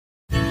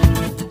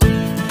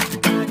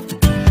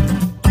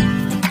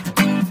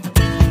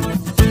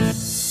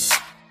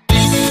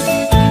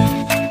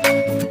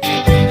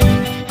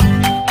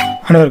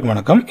அனைவருக்கும்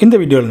வணக்கம். இந்த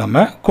வீடியோவில்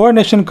நம்ம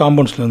கோஆர்டினேஷன்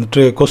காம்பவுண்ட்ஸ்ல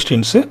வந்துட்டு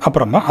क्वेश्चंस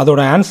அப்புறமா அதோட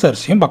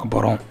ஆன்சர்ஸையும் பார்க்க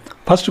போறோம்.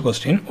 First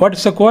question, what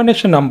is the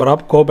coordination number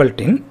of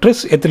cobalt in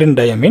ட்ரிஸ் ethylene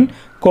diamine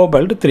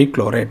cobalt 3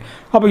 chloride?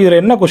 அப்போ இதில்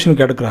என்ன क्वेश्चन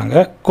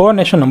கேட்டுக்கிறாங்க?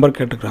 கோஆர்டினேஷன் நம்பர்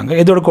கேட்டுக்கிறாங்க.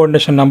 இதோட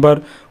கோஆர்டினேஷன் நம்பர்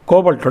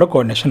கோபால்ட்டோட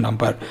கோஆர்டினேஷன்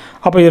நம்பர்.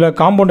 அப்போ இதில்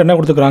காம்பவுண்ட் என்ன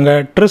கொடுத்துக்கிறாங்க?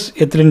 ட்ரிஸ்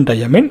எத்திலீன்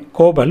டையமின்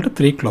கோபால்ட்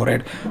 3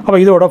 குளோரைட். அப்போ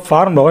இதோட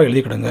ஃபார்முலாவை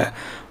எழுதிக்கிடுங்க.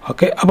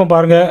 ஓகே, அப்போ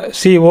பாருங்கள்,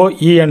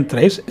 COEN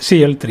thrice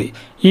Cl3.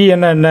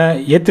 என்ன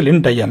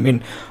எத்திலின் டையமின்.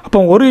 அப்போ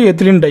ஒரு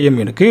எத்திலின்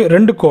டையமினுக்கு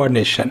ரெண்டு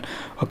கோஆர்டினேஷன்.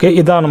 ஓகே,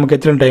 இதான் நமக்கு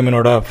எத்திலின்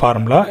டையமினோட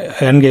ஃபார்முலா.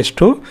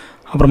 N⁻2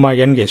 அப்புறமா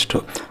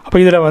N⁻2. அப்போ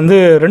இதில் வந்து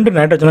ரெண்டு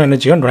நைட்ரஜனும் என்ன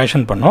செய்யும்?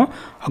 டொனேஷன் பண்ணோம்.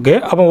 ஓகே,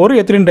 அப்போ ஒரு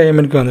எத்திலின்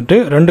டையமினுக்கு வந்துட்டு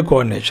ரெண்டு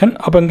கோஆர்டினேஷன்.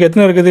 அப்போ இங்கே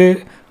எத்தனை இருக்குது?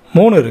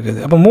 3 இருக்குது.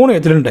 அப்போ 3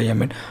 எத்திலின்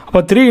டையமின். அப்போ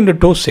 3 ×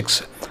 2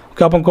 6.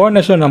 ஓகே, அப்போ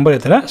கோஆர்டினேஷன் நம்பர்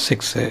எத்தனை?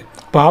 6.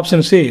 இப்போ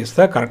option C is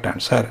the correct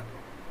answer.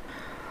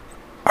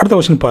 அடுத்த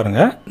क्वेश्चन பாருங்க.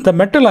 The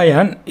metal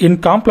ion in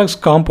complex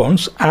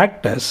compounds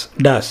act as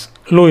does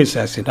Lewis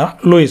acid,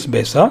 Lewis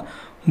base,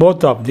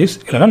 both of these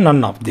இல்லைனா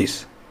none of these.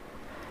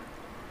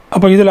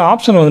 அப்போ இதில்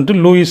option வந்துட்டு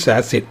லூயிஸ்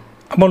ஆசிட்.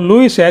 அப்போ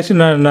Lewis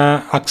acid என்ன?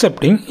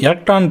 Accepting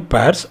electron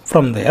purse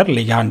from their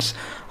ligands.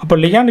 அப்போ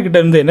ligand கிட்ட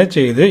இருந்து என்ன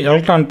செய்யுது?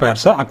 எலக்ட்ரான்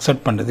பேர்ஸை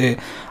அக்செப்ட் பண்ணுது.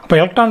 அப்போ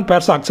எலக்ட்ரான்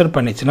பேர்ஸை அக்செப்ட்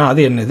பண்ணிச்சுன்னா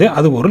அது என்னது?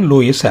 அது ஒரு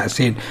லூயிஸ்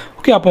ஆசிட்.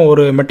 ஓகே, அப்போ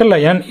ஒரு metal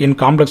iron in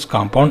complex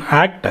compound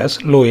act as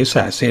Lewis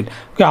acid.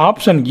 Okay,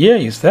 option A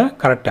is the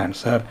correct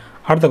answer.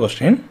 அடுத்த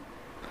question,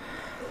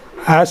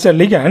 as a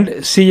ligand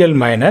Cl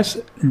minus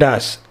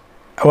days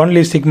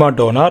only sigma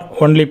donor,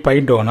 only by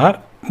donor,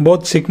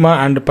 both sigma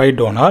and by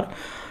donor,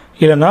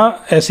 இல்லைனா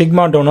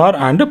sigma donor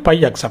and by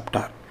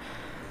acceptor.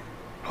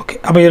 Okay,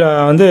 அப்போ இதில்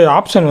வந்து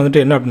option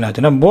வந்துட்டு என்ன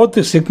அப்படின்னாச்சுன்னா both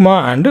sigma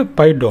and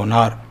by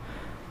donor.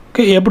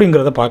 Okay,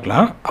 எப்படிங்கிறத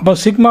பார்க்கலாம். அப்போ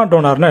sigma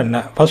டோனார்னால் என்ன?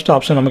 ஃபர்ஸ்ட்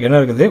ஆப்ஷன் நமக்கு என்ன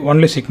இருக்குது?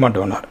 Only sigma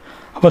donor.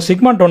 அப்போ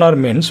sigma donor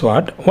means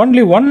what?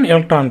 Only 1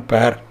 electron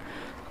பேர்.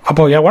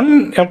 அப்போ 1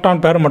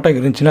 எலக்ட்ரான் பேர் மட்டும்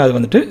இருந்துச்சுன்னா அது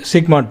வந்துட்டு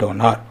சிக்மா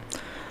டோனார்.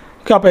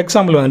 ஓகே, அப்போ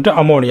எக்ஸாம்பிள் வந்துட்டு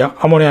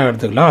அமோனியா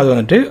எடுத்துக்கலாம். அது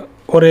வந்துட்டு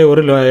ஒரே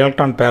ஒரு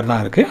எலக்ட்ரான் பேர்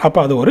தான் இருக்குது.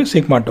 அப்போ அது ஒரு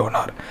சிக்மா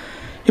டோனார்.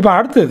 இப்போ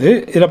அடுத்தது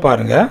இதில்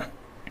பாருங்கள்,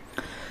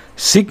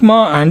 சிக்மா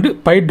அண்டு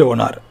பை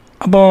டோனார்.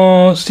 அப்போ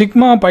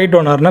சிக்மா பை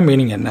டோனார்னால்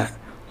மீனிங் என்ன?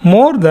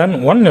 மோர் தென்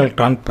 1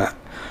 எலக்ட்ரான் பேர்.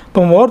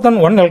 இப்போ மோர் தென்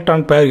 1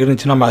 எலக்ட்ரான் பேர்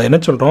இருந்துச்சுன்னா நம்ம அதை என்ன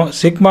சொல்கிறோம்?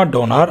 Sigma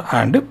donor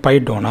and by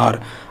donor.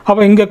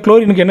 அப்போ இங்கே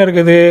குளோரினுக்கு என்ன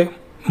இருக்குது?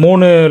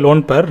 3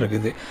 லோன் பேர்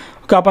இருக்குது.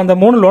 ஓகே, அப்போ அந்த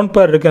 3 லோன்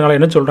பேர் இருக்கிறதுனால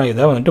என்ன சொல்கிறோம்?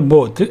 இதை வந்துட்டு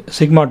both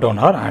sigma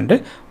donor and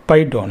by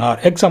donor.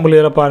 Example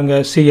இதில்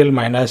பாருங்கள், Cl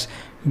மைனஸ்,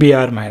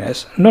 Br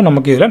மைனஸ், இன்னும்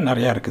நமக்கு இதில்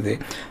நிறையா இருக்குது.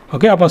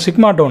 ஓகே, அப்போ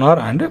sigma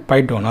donor and by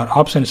donor.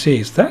 Option C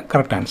is the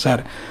correct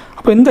answer.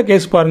 அப்போ இந்த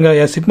கேஸ் பாருங்கள்,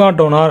 sigma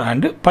donor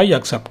and by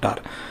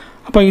acceptor.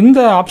 அப்போ இந்த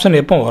ஆப்ஷன்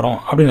எப்போ வரும்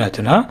அப்படின்னு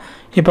ஆச்சுன்னா,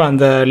 இப்போ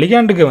அந்த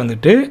லிகாண்டுக்கு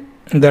வந்துட்டு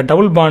இந்த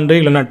டபுள் பாண்டு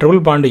இல்லைனா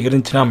ட்ரிபிள் பாண்டு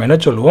இருந்துச்சுன்னா நம்ம என்ன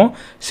சொல்லுவோம்?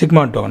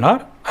 Sigma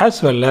donor as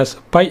well us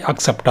by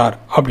acceptor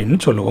அப்படின்னு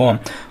சொல்லுவோம்.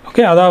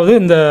 ஓகே, அதாவது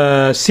இந்த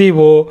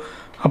CO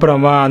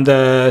அப்புறமா அந்த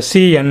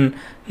CN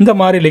இந்த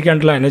மாதிரி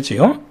லிகாண்ட்லாம் என்ன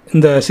செய்யும்?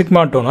 இந்த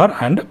sigma donor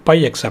and by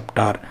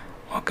acceptor.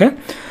 Okay,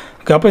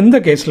 அப்போ இந்த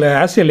கேஸில்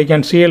as a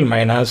ligand Cl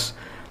minus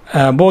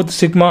both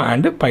sigma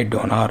and by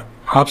donor.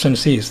 Option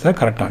C is the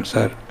correct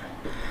answer.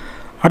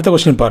 அடுத்த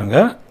கொஸ்டின்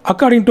பாருங்கள்.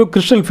 According to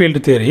crystal field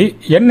theory,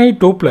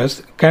 Na2+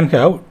 can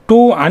have 2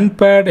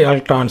 unpaired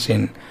electrons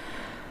இன்.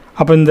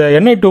 அப்போ இந்த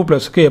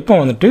Na2+க்கு எப்போ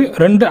வந்துட்டு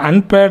 2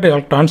 unpaired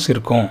electrons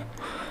இருக்கும்?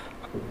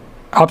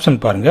 ஆப்ஷன்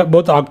பாருங்கள்,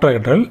 both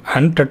octahedral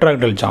and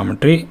tetrahedral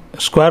geometry,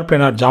 square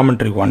planar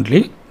geometry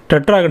only,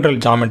 tetrahedral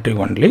geometry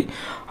only,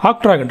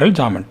 octahedral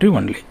geometry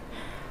only.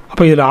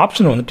 அப்போ இதில்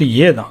ஆப்ஷன் வந்துட்டு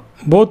ஏ தான்,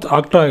 both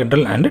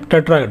octahedral and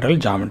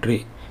tetrahedral geometry.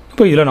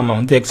 இப்போ இதில் நம்ம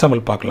வந்து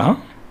எக்ஸாம்பிள் பார்க்கலாம்.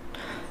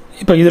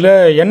 இப்போ இதில்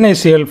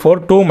NaCl4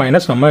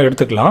 2- நம்ம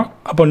எடுத்துக்கலாம்.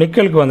 அப்போ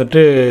நிக்கலுக்கு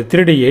வந்துட்டு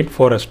 3D8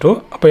 4s2.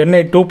 அப்போ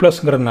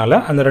Na2+ங்கிறதுனால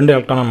அந்த 2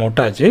 எலக்ட்ரான் நம்ம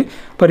விட்டாச்சு.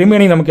 இப்போ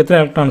ரிமைனிங் நமக்கு எத்தனை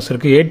எலக்ட்ரான்ஸ்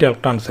இருக்குது? 8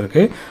 எலக்ட்ரான்ஸ்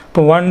இருக்குது.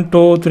 இப்போ 1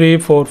 2 3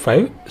 4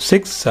 5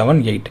 6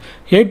 7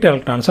 8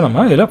 எலக்ட்ரான்ஸை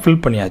நம்ம இதில்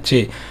ஃபில்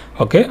பண்ணியாச்சு.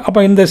 ஓகே,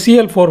 அப்போ இந்த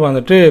Cl4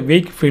 வந்துட்டு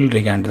வீக் ஃபீல்ட்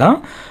லிகாண்ட் தான்.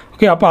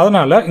 ஓகே, அப்போ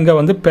அதனால் இங்கே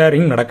வந்து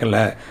பேரிங்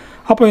நடக்கலை.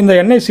 அப்போ இந்த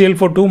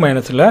NaCl4 2-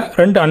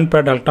 2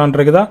 அன்பேர்டு எலக்ட்ரான்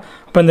இருக்குதா?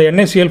 அப்போ இந்த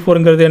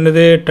NaCl4ங்கிறது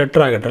என்னது?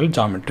 Tetrahedral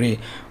geometry.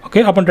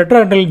 ஓகே, அப்போ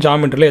டெட்ராஹெட்ரல்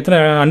ஜாமெட்ரியில் எத்தனை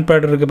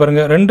அன்பேர்டு இருக்குது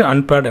பாருங்கள்? 2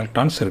 அன்பேர்டு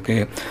எலக்ட்ரான்ஸ்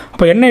இருக்குது.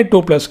 அப்போ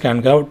Na2+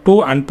 can have 2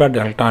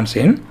 unpaired electrons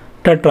in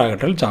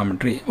tetrahedral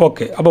geometry.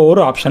 Okay, அப்போ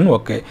ஒரு ஆப்ஷன்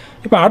ஓகே.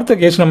 இப்போ அடுத்த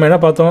கேஸ் நம்ம என்ன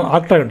பார்த்தோம்?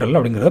 ஆக்டாஹெட்ரல்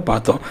அப்படிங்கிறத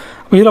பார்த்தோம்.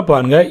 இதில்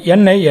பாருங்கள்,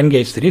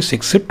 NaNH3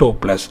 6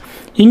 2+.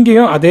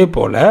 இங்கேயும் அதே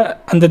போல்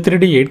அந்த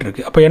 3D8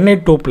 இருக்குது. அப்போ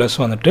Na2+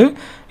 வந்துட்டு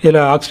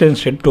இதில் ஆக்சிஜன்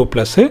ஸ்டேட்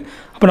 2+.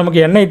 அப்போ நமக்கு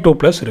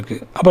Na2+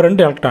 இருக்குது. அப்போ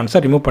 2 எலக்ட்ரான்ஸை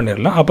ரிமூவ்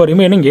பண்ணிடலாம். அப்போ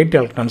ரிமைனிங் 8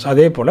 எலக்ட்ரான்ஸ்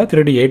அதே போல்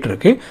 3D8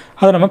 இருக்குது.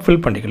 அதை நம்ம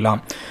ஃபில் பண்ணிக்கலாம்.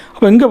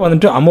 அப்போ இங்கே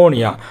வந்துட்டு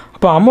அமோனியா.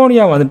 அப்போ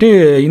அமோனியா வந்துட்டு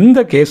இந்த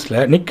கேஸில்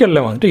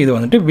நிக்கலில் வந்துட்டு இது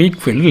வந்துட்டு வீக்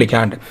ஃபீல்டு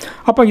லிகாண்ட்.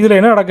 அப்போ இதில்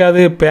என்ன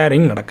நடக்காது?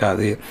 பேரிங்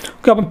நடக்காது.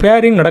 ஓகே, அப்போ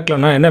பேரிங்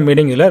நடக்கலைன்னா என்ன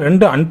மீனிங்? இதில்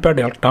 2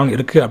 அன்பேர்டு எலக்ட்ரான்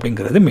இருக்குது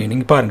அப்படிங்கிறது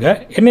மீனிங். பாருங்கள்,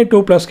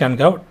 Na2+ can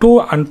have 2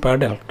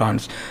 unpaired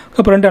electrons.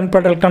 அப்போ 2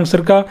 அன்பேர்டு எலக்ட்ரான்ஸ்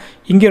இருக்கா?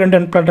 இங்கே 2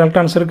 அன்பேர்டு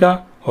எலக்ட்ரான்ஸ் இருக்கா?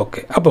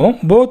 ஓகே, அப்போ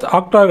both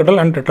ஆக்டாகடல்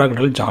and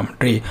டெட்ராகடல்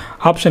geometry,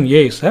 option A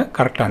is the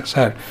correct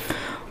answer.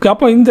 Okay,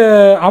 அப்போ இந்த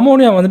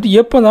அமோனியா வந்துட்டு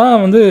எப்போ தான்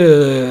வந்து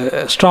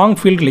ஸ்ட்ராங்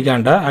ஃபீல்டு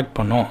லிகாண்டாக ஆக்ட்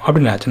பண்ணும்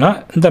அப்படின்னு ஆச்சுன்னா,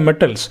 இந்த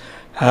metals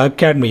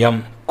cadmium,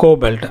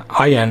 cobalt,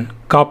 iron,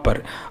 copper,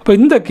 அப்போ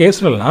இந்த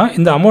கேஸ்லலாம்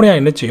இந்த அமோனியா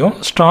என்ன செய்யும்,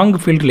 ஸ்ட்ராங்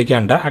ஃபீல்டு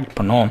லிகாண்டாக ஆக்ட்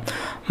பண்ணும்.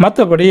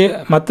 மற்றபடி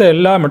மற்ற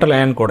எல்லா மெட்டல்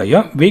அயன்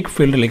கூடயும் வீக்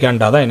ஃபீல்டு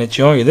லிகாண்டாக தான் என்ன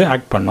செய்யும், இது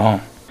ஆக்ட் பண்ணும்.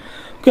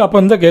 ஓகே, அப்போ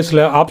இந்த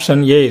கேஸில்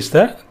option A is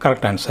the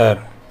correct answer.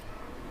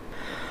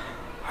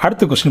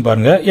 அடுத்த கொஸ்டின்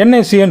பாருங்கள்.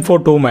 NaCN4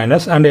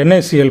 2- and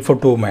NaCl4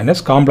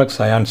 2- complex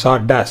ions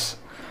are dash,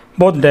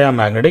 both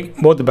diamagnetic,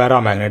 both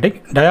paramagnetic,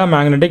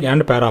 diamagnetic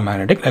and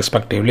paramagnetic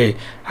respectively,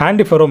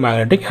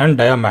 antiferromagnetic and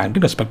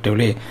diamagnetic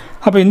respectively.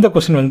 அப்போ இந்த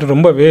கொஸ்டின் வந்துட்டு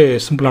ரொம்பவே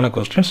சிம்பிளான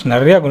கொஸ்டின்ஸ்,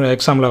 நிறையா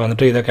எக்ஸாமில்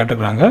வந்துட்டு இதை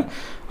கேட்டுக்கிறாங்க.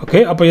 ஓகே,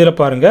 அப்போ இதில்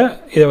பாருங்கள்,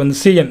 இதை வந்து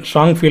CN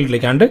ஸ்ட்ராங் ஃபீல்டு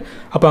லிகாண்டு,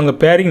 அப்போ அங்கே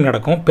பேரிங்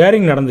நடக்கும்.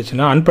 பேரிங்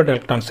நடந்துச்சுன்னா அன்பேர்ட்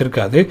எலக்ட்ரான்ஸ்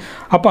இருக்காது,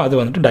 அப்போ அது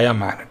வந்துட்டு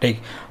டயாமேக்னெட்டிக்.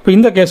 இப்போ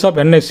இந்த கேஸ் ஆஃப்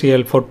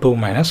NaCl4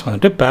 2-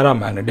 வந்துட்டு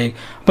பேராமேக்னெட்டிக்.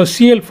 அப்போ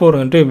Cl4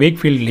 வந்துட்டு வீக்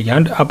ஃபீல்டு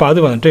லிகாண்ட், அப்போ அது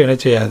வந்துட்டு என்ன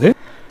செய்யாது,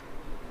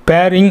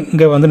 பேரிங்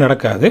இங்கே வந்து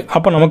நடக்காது.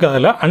 அப்போ நமக்கு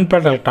அதில்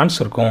அன்பேர்ட் எலக்ட்ரான்ஸ்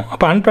இருக்கும்.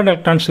 அப்போ அன்பேர்ட்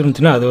எலக்ட்ரான்ஸ்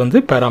இருந்துச்சுன்னா அது வந்து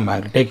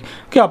பேராமேக்னெட்டிக்.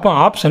 ஓகே, அப்போ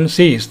option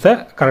C is the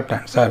correct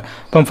answer.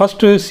 இப்போ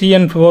ஃபஸ்ட்டு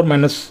CN4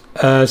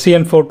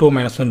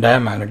 2-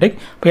 டயாமேக்னெட்டிக்,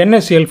 இப்போ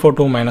NaCl4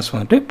 2-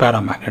 வந்துட்டு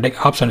paramagnetic.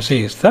 Option C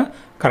is the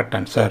correct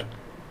answer.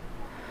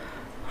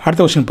 அடுத்த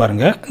கொஸ்டின்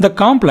பாருங்கள். இந்த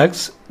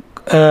complex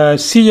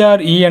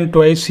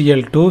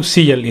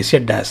CrEn2Cl2Cl is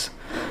a dash.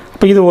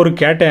 இப்போ இது ஒரு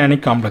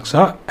கேட்டயானிக்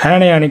காம்ப்ளெக்ஸா,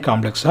 ஆனயானிக்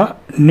காம்ப்ளெக்ஸா,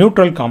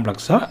 நியூட்ரல்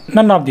காம்ப்ளெக்ஸா,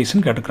 நன் ஆஃப்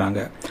தீஸ்ன்னு கேட்டுக்கிறாங்க.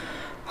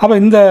 அப்போ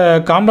இந்த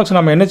காம்ப்ளெக்ஸ்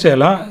நம்ம என்ன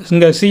செய்யலாம்,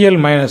 இங்கே Cl-,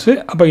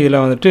 அப்போ இதில்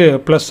வந்துட்டு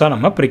ப்ளஸ்ஸாக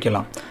நம்ம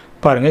பிரிக்கலாம்.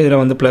 பாருங்கள்,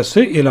 இதில் வந்து ப்ளஸ்ஸு,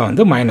 இதில்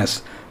வந்து மைனஸ்.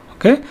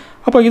 ஓகே,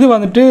 அப்போ இது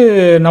வந்துட்டு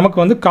நமக்கு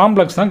வந்து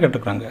காம்ப்ளெக்ஸ் தான்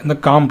கேட்டுக்கிறாங்க, இந்த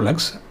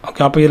காம்ப்ளெக்ஸ்.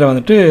 ஓகே, அப்போ இதில்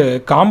வந்துட்டு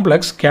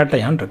காம்ப்ளெக்ஸ்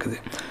கேட்டயான் இருக்குது.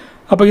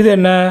 அப்போ இது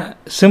என்ன,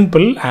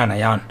 சிம்பிள்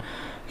ஆனயான்.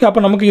 அப்போ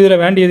நமக்கு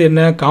இதில் வேண்டியது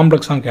என்ன,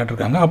 காம்ப்ளெக்ஸ் தான்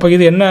கேட்டிருக்காங்க. அப்போ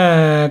இது என்ன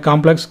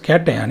காம்ப்ளெக்ஸ்,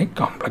 கேட்டயானிக்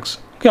காம்ப்ளெக்ஸ்.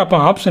 ஓகே, அப்போ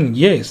option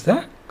A is the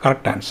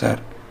correct answer.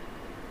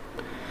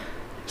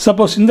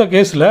 Suppose இந்த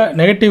கேஸில்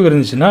நெகட்டிவ்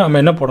இருந்துச்சுன்னா நம்ம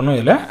என்ன போடணும்,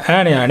 இதில்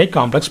ஆனயானிக்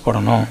காம்ப்ளெக்ஸ்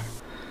போடணும்.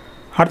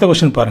 அடுத்த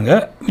கொஸ்டின்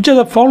பாருங்கள். Which are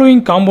the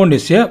following compound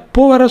is a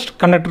poorest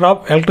conductor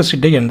of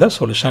electricity in the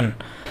solution.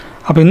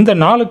 அப்போ இந்த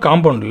 4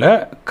 காம்பவுண்டில்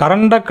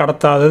கரண்டை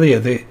கடத்தாதது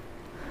எது,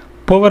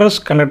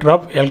 poorest conductor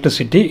of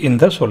electricity in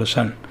the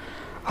solution.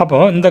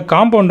 அப்போது இந்த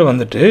காம்பவுண்டு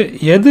வந்துட்டு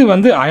எது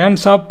வந்து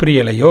அயன்ஸாக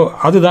பிரியலையோ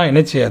அதுதான்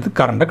என்ன செய்யாது,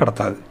 கரண்டை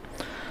கடத்தாது.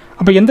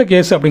 அப்போ எந்த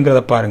கேஸ்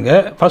அப்படிங்கிறத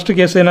பாருங்கள். ஃபஸ்ட்டு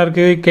கேஸ் என்ன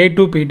இருக்குது,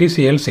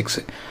 K2PtCl6.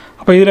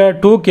 அப்போ இதில்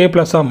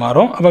 2K+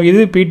 மாறும். அப்போ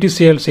இது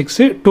PtCl6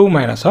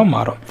 2-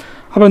 மாறும்.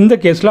 அப்போ இந்த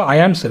கேஸில்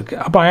அயான்ஸ்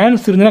இருக்குது. அப்போ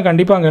அயான்ஸ் இருந்துச்சுன்னா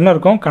கண்டிப்பாக அங்கே என்ன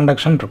இருக்கும்,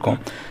 கண்டக்ஷன் இருக்கும்.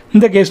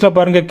 இந்த கேஸில்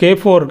பாருங்கள்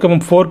K4 இருக்குது,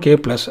 அப்போ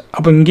 4K+.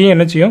 அப்போ இங்கேயும்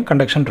என்ன செய்யும்,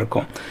 கண்டக்ஷன்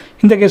இருக்கும்.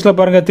 இந்த கேஸில்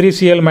பாருங்கள்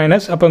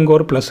 3Cl-, அப்போ இங்கே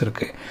ஒரு ப்ளஸ்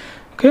இருக்குது.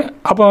 ஓகே,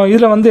 அப்போ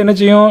இதில் வந்து என்ன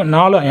செய்யும்,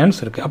 4 அயான்ஸ்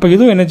இருக்குது. அப்போ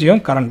இதுவும் என்ன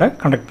செய்யும், கரண்ட்டை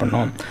கண்டக்ட்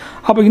பண்ணும்.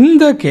 அப்போ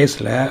இந்த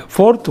கேஸில்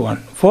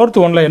ஃபோர்த்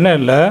ஒனில் என்ன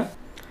இல்லை,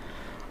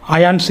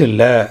 அயான்ஸ்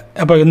இல்லை.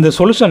 அப்போ இந்த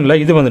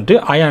சொல்யூஷனில் இது வந்துட்டு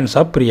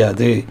அயான்ஸாக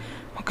பிரியாது.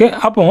 ஓகே,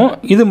 அப்போ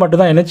இது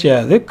மட்டும் தான் என்ன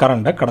செய்யாது,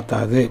 கரண்ட்டை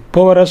கடத்தாது.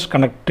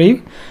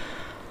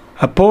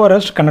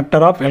 Poorest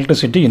conductor of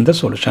electricity in the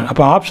solution.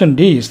 அப்போ option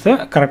D is the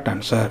correct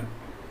answer.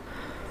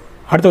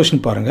 அடுத்த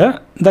கொஸ்டின் பாருங்கள்.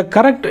 The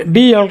correct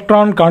D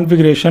electron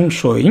configuration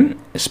showing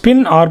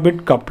spin orbit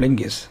coupling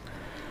is.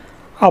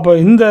 அப்போ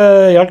இந்த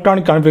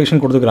எலக்ட்ரானிக்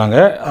கான்ஃபிகரேஷன் கொடுத்துக்கிறாங்க,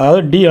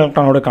 அதாவது டி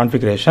எலக்ட்ரானோட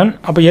கான்ஃபிகரேஷன்.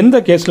 அப்போ எந்த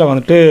கேஸில்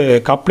வந்துட்டு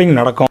கப்ளிங்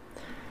நடக்கும்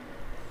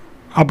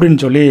அப்படின்னு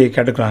சொல்லி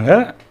கேட்டுக்கிறாங்க.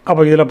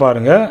 அப்போ இதில்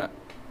பாருங்கள்,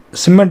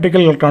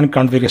 சிமெட்ரிக்கல் எலக்ட்ரானிக்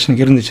கான்ஃபிகரேஷன்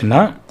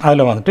இருந்துச்சுன்னா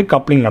அதில் வந்துட்டு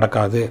கப்ளிங்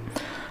நடக்காது.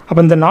 அப்போ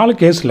இந்த 4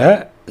 கேஸில்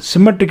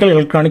சிமெட்ரிக்கல்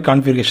எலக்ட்ரானிக்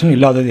கான்ஃபிகரேஷன்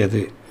இல்லாதது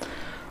எது.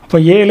 இப்போ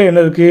ஏல என்ன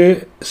இருக்குது,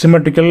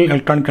 சிமெட்ரிக்கல்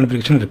எலக்ட்ரானிக்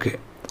கான்ஃபிகரேஷன் இருக்குது.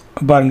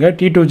 பாருங்கள்,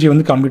 T2G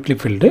வந்து கம்ப்ளீட்லி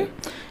ஃபில்டு,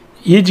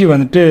 EG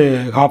வந்துட்டு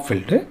ஹாஃப்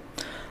ஃபில்டு.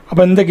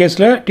 அப்போ இந்த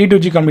கேஸில்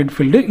T2G கம்ப்ளீட்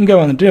ஃபீல்டு, இங்கே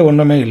வந்துட்டு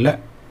ஒன்றுமே இல்லை.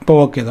 இப்போ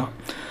ஓகே தான்.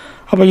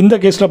 அப்போ இந்த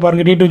கேஸில்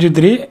பாருங்கள் T2G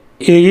 3,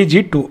 EG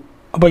 2.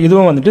 அப்போ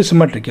இதுவும் வந்துட்டு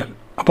சிமெட்ரிக்கல்.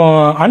 அப்போ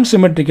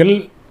அன்சிமெட்ரிக்கல்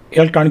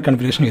எலக்ட்ரானிக்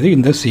கான்ஃபிகரேஷன் இது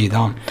இந்த C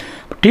தான்.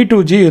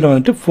 T2G இதில்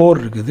வந்துட்டு 4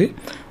 இருக்குது.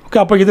 ஓகே,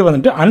 அப்போ இது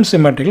வந்துட்டு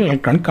அன்சிமெட்ரிக்கல்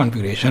எலக்ட்ரானிக்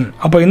கான்ஃபிகரேஷன்.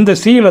 அப்போ இந்த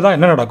சியில் தான்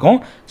என்ன நடக்கும்,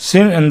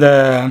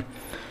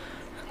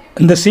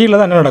 இந்த சியில்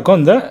தான் என்ன நடக்கும்,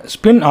 இந்த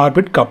ஸ்பின்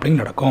ஆர்பிட் கப்ளிங்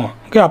நடக்கும்.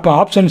 ஓகே, அப்போ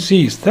option C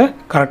is the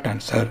correct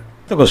answer.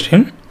 இந்த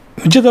question,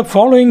 which are the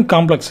following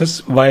complexes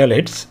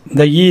violates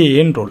the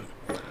EAN rule.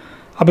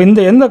 அப்போ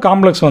இந்த எந்த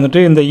காம்ப்ளெக்ஸ்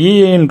வந்துட்டு இந்த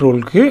EAN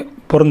ரூலுக்கு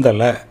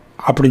பொருந்தலை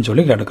அப்படின்னு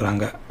சொல்லி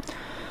கேட்டுக்கிறாங்க.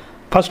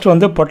 ஃபஸ்ட்டு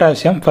வந்து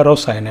பொட்டாசியம்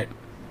ஃபெரோசயனைட்.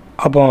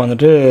 அப்போ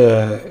வந்துட்டு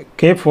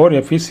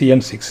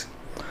K4FeCN6.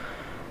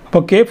 அப்போ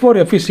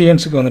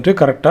K4FeCN6க்கு வந்துட்டு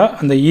கரெக்டாக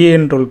அந்த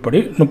EAN ரூல் படி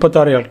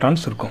 36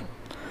 எலக்ட்ரான்ஸ் இருக்கும்.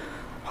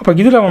 அப்போ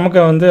இதில் நமக்கு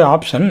வந்து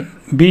ஆப்ஷன்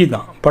பி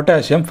தான்,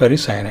 பொட்டாசியம்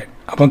ஃபெரிசயனைட்.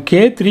 அப்போ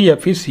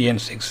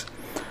K3FeCN6.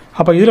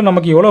 அப்போ இதில்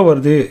நமக்கு எவ்வளோ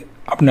வருது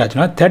அப்படின்னு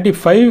ஆச்சுன்னா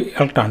 35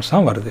 எலக்ட்ரான்ஸ்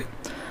தான் வருது.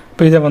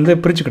 இப்போ இதை வந்து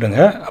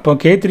பிரிச்சுக்கிடுங்க. அப்போ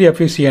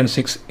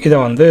K3FeCN6 இதை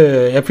வந்து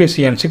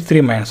FeCN6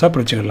 3-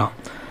 பிரிச்சுக்கலாம்.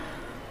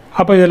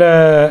 அப்போ இதில்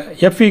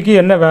Feக்கு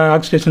என்ன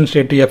ஆக்சிடேஷன்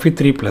ஸ்டேட்டு,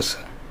 Fe3+.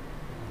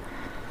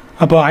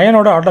 அப்போ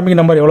அயனோட ஆட்டோமிக்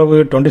நம்பர் எவ்வளவு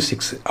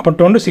 26. அப்போ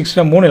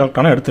 26ல் 3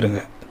 எலக்ட்ரானை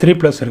எடுத்துருங்க. 3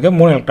 + இருக்குது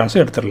 3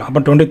 எலக்ட்ரான்ஸும் எடுத்துடலாம்.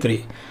 அப்போ 23.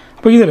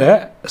 அப்போ இதில்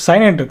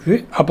சைனைட் இருக்குது.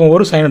 அப்போ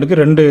ஒரு சைனைடுக்கு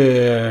 2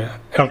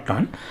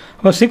 எலக்ட்ரான்.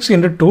 அப்போ 6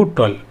 × 2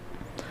 12.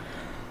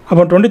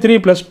 அப்போ 23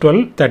 +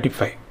 12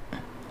 35.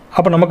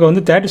 அப்போ நமக்கு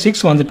வந்து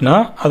 36 வந்துட்டுனா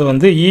அது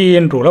வந்து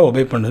EAN ரூலை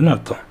ஒபே பண்ணுதுன்னு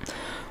அர்த்தம்.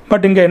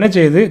 பட் இங்கே என்ன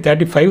செய்யுது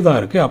 35 தான்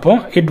இருக்குது. அப்போ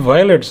it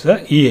violates the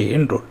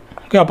EAN rule.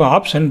 Okay, அப்போ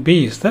option B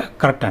is the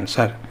correct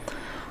answer.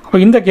 அப்போ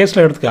இந்த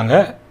கேஸில் எடுத்துக்காங்க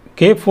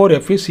K4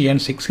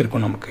 FeCN6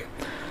 இருக்கும் நமக்கு.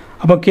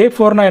 அப்போ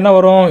K4னால் என்ன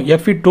வரும்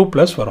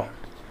Fe2+ வரும்.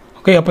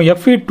 ஓகே, அப்போ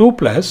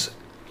Fe2+,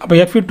 அப்போ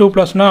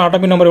Fe2+னால்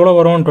ஆட்டோமிக் நம்பர் எவ்வளோ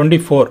வரும்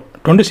 24.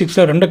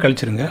 26ல் 2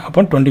 கழிச்சிருங்க.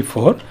 அப்போ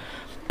 24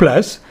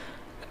 ப்ளஸ்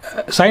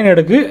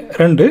சைனைடுக்கு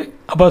 2.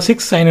 அப்போ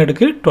 6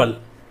 சைனைடுக்கு 12.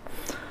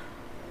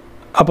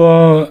 அப்போ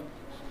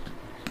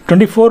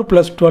 24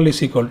 + 12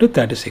 =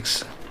 36.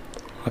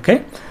 ஓகே,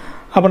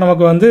 அப்போ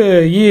நமக்கு வந்து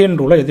EN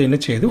ரூலை இது என்ன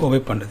செய்யுது ஒபே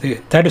பண்ணுது.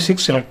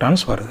 36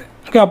 எலக்ட்ரான்ஸ் வருது.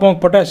 ஓகே, அப்போ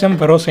பொட்டாசியம்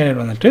பெரோசைனைடு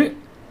வந்துட்டு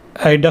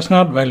it does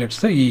not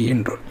violates the EN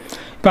rule.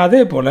 இப்போ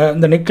அதே போல்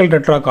இந்த நிக்கல்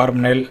டெட்ரா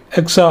கார்பனைல்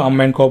எக்ஸா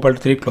அமைன்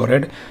கோபால்ட் 3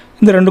 குளோரைடு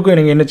இந்த ரெண்டுக்கும்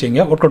நீங்கள் என்ன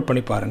செய்யுங்க ஒர்க் அவுட்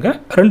பண்ணி பாருங்கள்.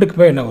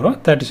 ரெண்டுக்குமே என்ன வரும்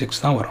 36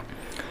 தான் வரும்.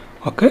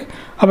 ஓகே,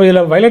 அப்போ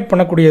இதில் வயலேட்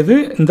பண்ணக்கூடியது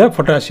இந்த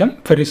பொட்டாசியம்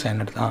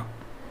ஃபெரிசைனைடு தான்.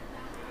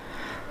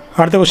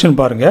 அடுத்த கொஸ்டின்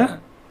பாருங்கள்.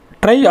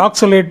 Try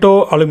ஆக்சலேட்டோ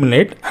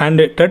aluminate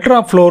and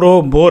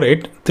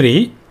டெட்ராஃப்ளோரோபோரேட் 3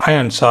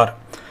 ions R.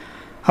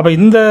 அப்போ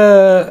இந்த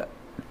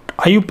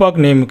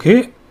ஐயூபாக் நேமுக்கு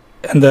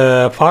இந்த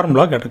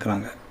ஃபார்முலா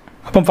கேட்டுக்கிறாங்க.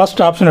 அப்போ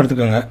ஃபஸ்ட் ஆப்ஷன்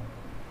எடுத்துக்கோங்க.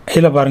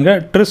 இதில் பாருங்கள்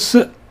ட்ரிஸ்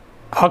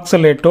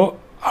ஆக்சலேட்டோ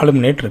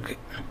அலுமினேட் இருக்குது.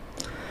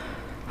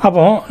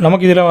 அப்போ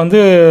நமக்கு இதில் வந்து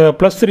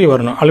 +3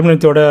 வரணும்.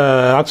 அலுமினியத்தோட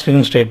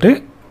ஆக்சிஜன் ஸ்டேட்டு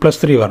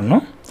 +3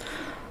 வரணும்.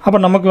 அப்போ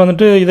நமக்கு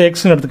வந்துட்டு இதை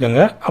எக்ஸ்ன்னு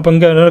எடுத்துக்கோங்க. அப்போ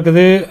இங்கே என்ன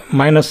இருக்குது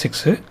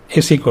 -6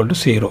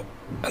 = 0.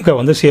 இங்கே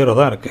வந்து 0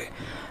 தான் இருக்குது.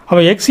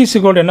 அப்போ x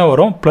 = என்ன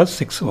வரும்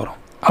 +6 வரும்.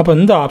 அப்போ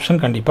இந்த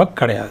ஆப்ஷன் கண்டிப்பாக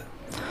கிடையாது.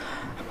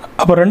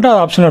 அப்போ ரெண்டாவது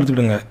ஆப்ஷன்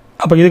எடுத்துக்கிடுங்க.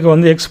 அப்போ இதுக்கு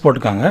வந்து x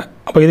போட்டுக்காங்க.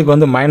 அப்போ இதுக்கு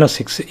வந்து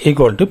 -6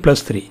 =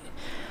 +3.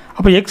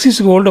 அப்போ x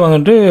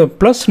வந்துட்டு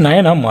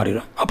 +9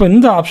 மாறிடும். அப்போ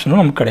இந்த ஆப்ஷனும்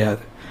நமக்கு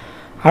கிடையாது.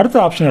 அடுத்த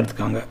ஆப்ஷன்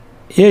எடுத்துக்காங்க.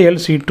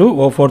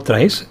 AlC2O4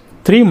 thrice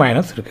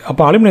 3- இருக்குது.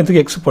 அப்போ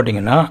அலுமினியத்துக்கு x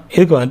போட்டிங்கன்னா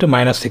இதுக்கு வந்துட்டு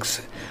 -6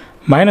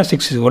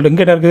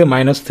 இங்கே என்ன இருக்குது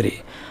 -3.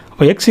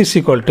 அப்போ x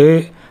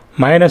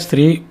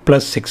 -3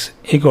 +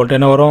 6 =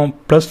 என்ன வரும்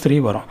 +3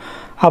 வரும்.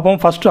 அப்போ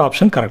ஃபஸ்ட்டு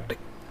ஆப்ஷன் கரெக்டு.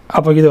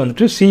 அப்போ இது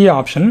வந்துட்டு C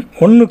ஆப்ஷன்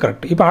 1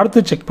 கரெக்ட். இப்போ அடுத்து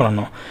செக்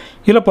பண்ணணும்.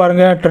 இதில்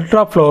பாருங்கள்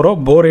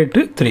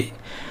டெட்ராஃப்ளோரோபோரேட்டு 3.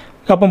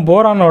 அப்போ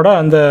போரானோட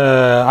அந்த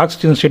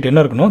ஆக்சிஜன் ஸ்டேட்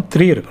என்ன இருக்கணும்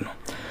 3 இருக்கணும்.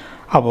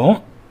 அப்போது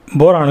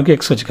போரானுக்கு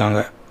x வச்சுக்காங்க.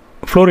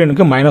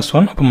 ஃப்ளோரினுக்கு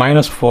 -1. அப்போ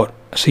 -4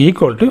 =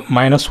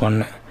 -1.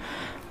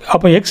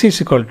 அப்போ x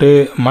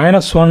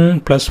 -1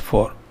 +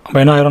 4. அப்போ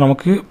என்ன ஆயிரும்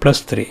நமக்கு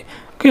 +3.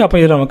 ஓகே, அப்போ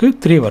இதில் நமக்கு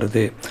 3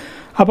 வருது.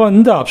 அப்போ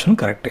இந்த ஆப்ஷன்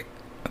கரெக்டு.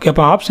 ஓகே,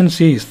 அப்போ option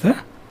C is the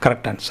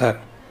correct answer.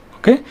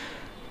 Okay,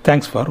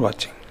 thanks for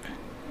வாட்சிங்.